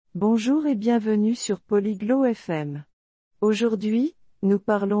Bonjour et bienvenue sur Polyglot FM. Aujourd'hui, nous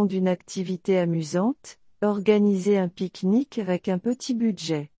parlons d'une activité amusante, organiser un pique-nique avec un petit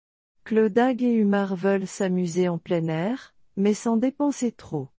budget. Clodagh et Umar veulent s'amuser en plein air, mais sans dépenser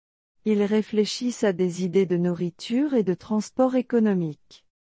trop. Ils réfléchissent à des idées de nourriture et de transport économique.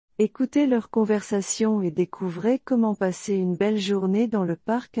 Écoutez leur conversation et découvrez comment passer une belle journée dans le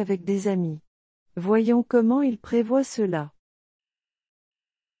parc avec des amis. Voyons comment ils prévoient cela.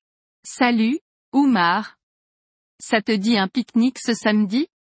 Salut, Umar. Ça te dit un pique-nique ce samedi?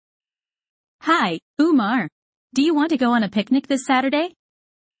 Hi, Umar. Do you want to go on a picnic this Saturday?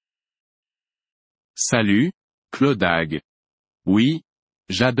 Salut, Clodagh. Oui,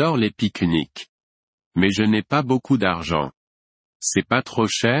 j'adore les pique-niques. Mais je n'ai pas beaucoup d'argent. C'est pas trop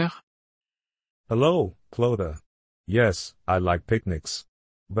cher? Hello, Clodagh. Yes, I like picnics.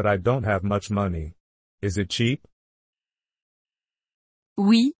 But I don't have much money. Is it cheap?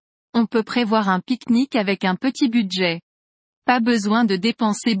 Oui, on peut prévoir un pique-nique avec un petit budget. Pas besoin de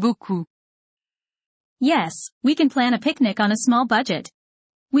dépenser beaucoup. Yes, we can plan a picnic on a small budget.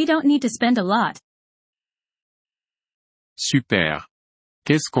 We don't need to spend a lot. Super.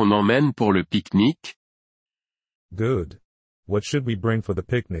 Qu'est-ce qu'on emmène pour le pique-nique? Good. What should we bring for the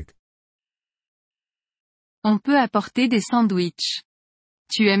picnic? On peut apporter des sandwichs.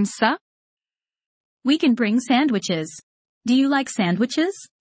 Tu aimes ça? We can bring sandwiches. Do you like sandwiches?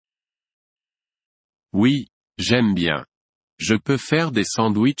 Oui, j'aime bien. Je peux faire des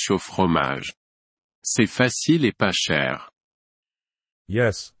sandwichs au fromage. C'est facile et pas cher.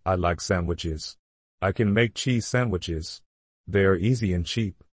 Yes, I like sandwiches. I can make cheese sandwiches. They are easy and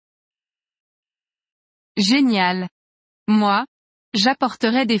cheap. Génial. Moi,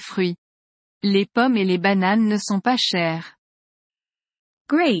 j'apporterai des fruits. Les pommes et les bananes ne sont pas chères.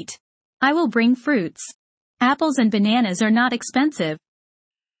 Great. I will bring fruits. Apples and bananas are not expensive.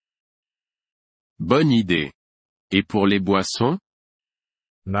 Bonne idée. Et pour les boissons?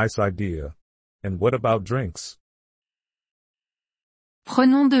 Nice idea. And what about drinks?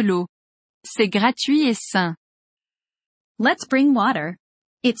 Prenons de l'eau. C'est gratuit et sain. Let's bring water.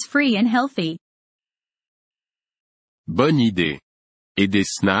 It's free and healthy. Bonne idée. Et des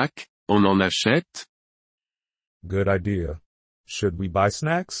snacks, on en achète? Good idea. Should we buy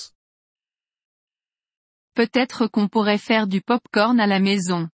snacks? Peut-être qu'on pourrait faire du pop-corn à la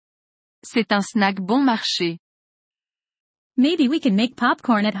maison. C'est un snack bon marché. Maybe we can make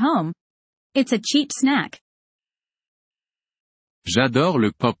popcorn at home. It's a cheap snack. J'adore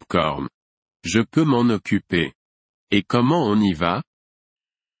le pop-corn. Je peux m'en occuper. Et comment on y va?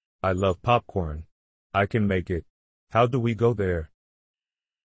 I love popcorn. I can make it. How do we go there?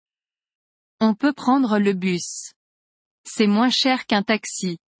 On peut prendre le bus. C'est moins cher qu'un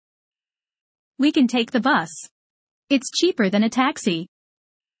taxi. We can take the bus. It's cheaper than a taxi.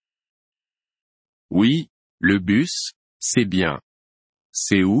 Oui, le bus, c'est bien.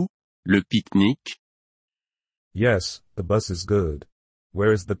 C'est où, le pique-nique? Yes, the bus is good.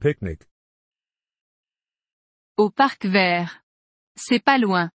 Where is the picnic? Au parc vert. C'est pas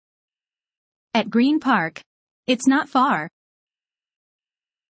loin. At Green Park. It's not far.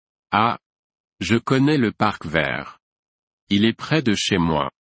 Ah. Je connais le parc vert. Il est près de chez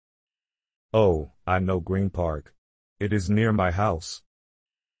moi. Oh, I know Green Park. It is near my house.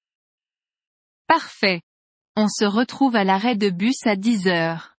 Parfait. On se retrouve à l'arrêt de bus à 10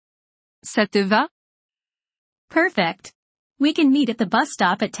 heures. Ça te va? Perfect. We can meet at the bus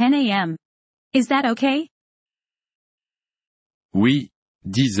stop at 10 a.m. Is that okay? Oui,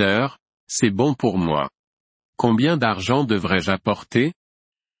 10 heures, c'est bon pour moi. Combien d'argent devrais-je apporter?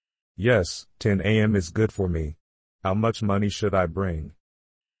 Yes, 10 a.m. is good for me. How much money should I bring?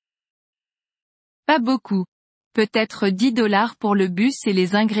 Pas beaucoup. Peut-être $10 pour le bus et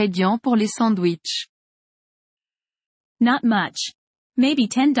les ingrédients pour les sandwichs. Not much. Maybe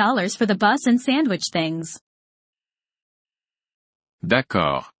 $10 for the bus and sandwich things.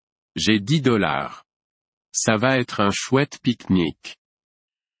 D'accord. J'ai $10. Ça va être un chouette pique-nique.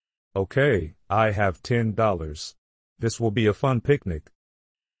 Okay, I have $10. This will be a fun picnic.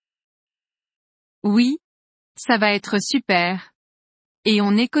 Oui. Ça va être super. Et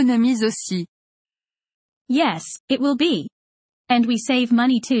on économise aussi. Yes, it will be. And we save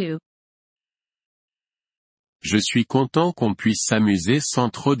money too. Je suis content qu'on puisse s'amuser sans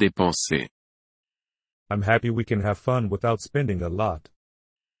trop dépenser. I'm happy we can have fun without spending a lot.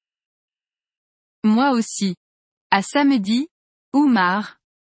 Moi aussi. À samedi, Umar.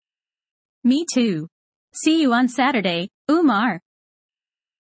 Me too. See you on Saturday, Umar.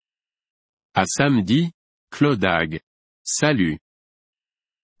 À samedi, Clodagh. Salut.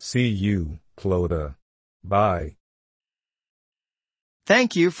 See you, Clodagh. Bye.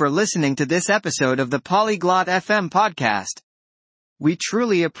 Thank you for listening to this episode of the Polyglot FM podcast. We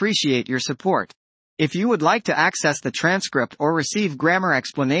truly appreciate your support. If you would like to access the transcript or receive grammar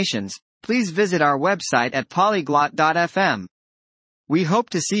explanations, please visit our website at polyglot.fm. We hope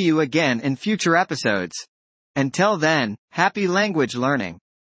to see you again in future episodes. Until then, happy language learning.